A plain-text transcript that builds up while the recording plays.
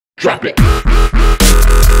Drop it!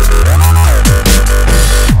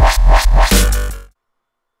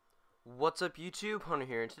 What's up YouTube, Hunter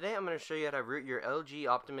here, and today I'm going to show you how to root your LG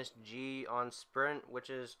Optimus G on Sprint,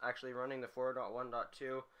 which is actually running the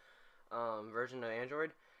 4.1.2 version of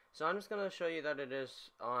Android. So I'm just going to show you that it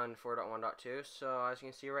is on 4.1.2, so as you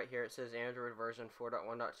can see right here it says Android version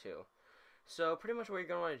 4.1.2. So pretty much what you're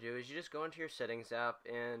going to want to do is you just go into your settings app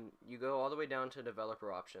and you go all the way down to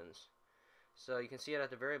developer options. So you can see it at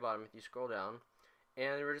the very bottom if you scroll down,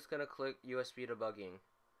 and we're just going to click USB debugging.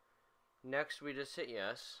 Next we just hit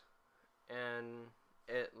yes, and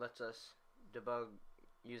it lets us debug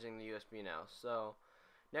using the USB now. So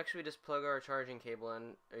next we just plug our charging cable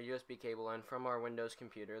in, or USB cable in from our Windows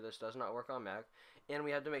computer. This does not work on Mac, and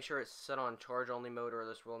we have to make sure it's set on charge only mode or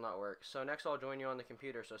this will not work. So next I'll join you on the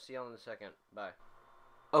computer, so see you in a second. Bye.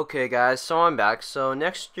 Okay guys, so I'm back. So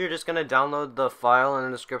next you're just going to download the file in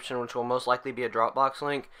the description, which will most likely be a Dropbox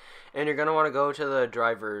link, and you're going to want to go to the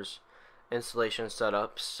drivers installation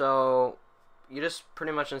setup. So you just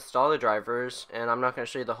pretty much install the drivers, and I'm not going to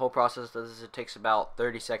show you the whole process. It takes about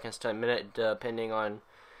 30 seconds to a minute depending on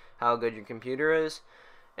how good your computer is.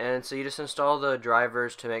 And so you just install the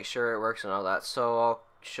drivers to make sure it works and all that. So I'll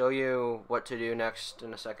show you what to do next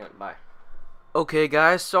in a second. Bye. Okay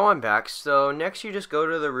guys, so I'm back. So next you just go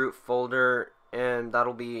to the root folder, and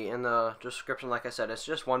that'll be in the description. Like I said, it's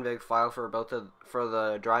just one big file for for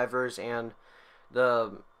the drivers and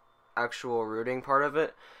the actual rooting part of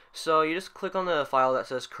it. So you just click on the file that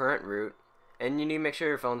says current root, and you need to make sure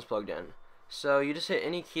your phone's plugged in. So you just hit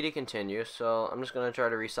any key to continue. So I'm just going to try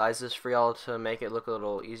to resize this for y'all to make it look a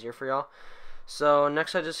little easier for y'all. So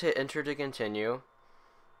next I just hit enter to continue,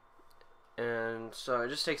 and so it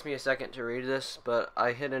just takes me a second to read this, but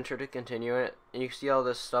I hit enter to continue it, and you can see all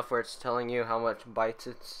this stuff where it's telling you how much bytes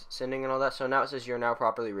it's sending and all that. So now it says you're now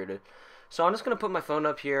properly rooted. So I'm just going to put my phone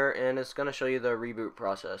up here, and it's going to show you the reboot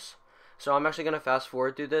process. So I'm actually going to fast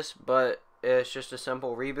forward through this, but it's just a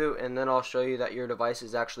simple reboot, and then I'll show you that your device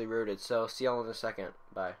is actually rooted. So see y'all in a second.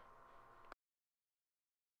 Bye.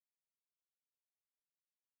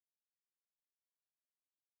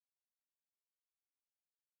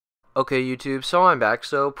 Okay YouTube, so I'm back.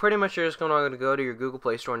 So pretty much you're just going to go to your Google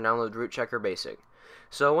Play Store and download Root Checker Basic.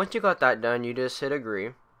 So once you got that done, you just hit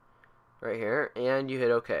agree right here, and you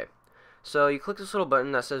hit OK. So you click this little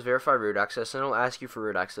button that says verify root access, and it'll ask you for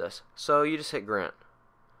root access. So you just hit grant.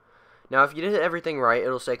 Now if you did everything right,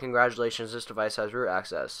 it'll say congratulations, this device has root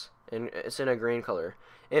access, and it's in a green color.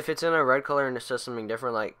 If it's in a red color and it says something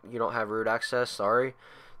different, like you don't have root access, sorry,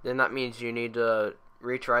 then that means you need to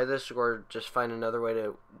retry this or just find another way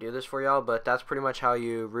to do this for y'all. But that's pretty much how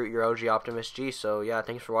you root your LG Optimus G. So yeah,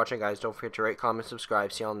 thanks for watching guys. Don't forget to rate, comment,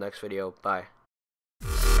 subscribe. See y'all in the next video. Bye.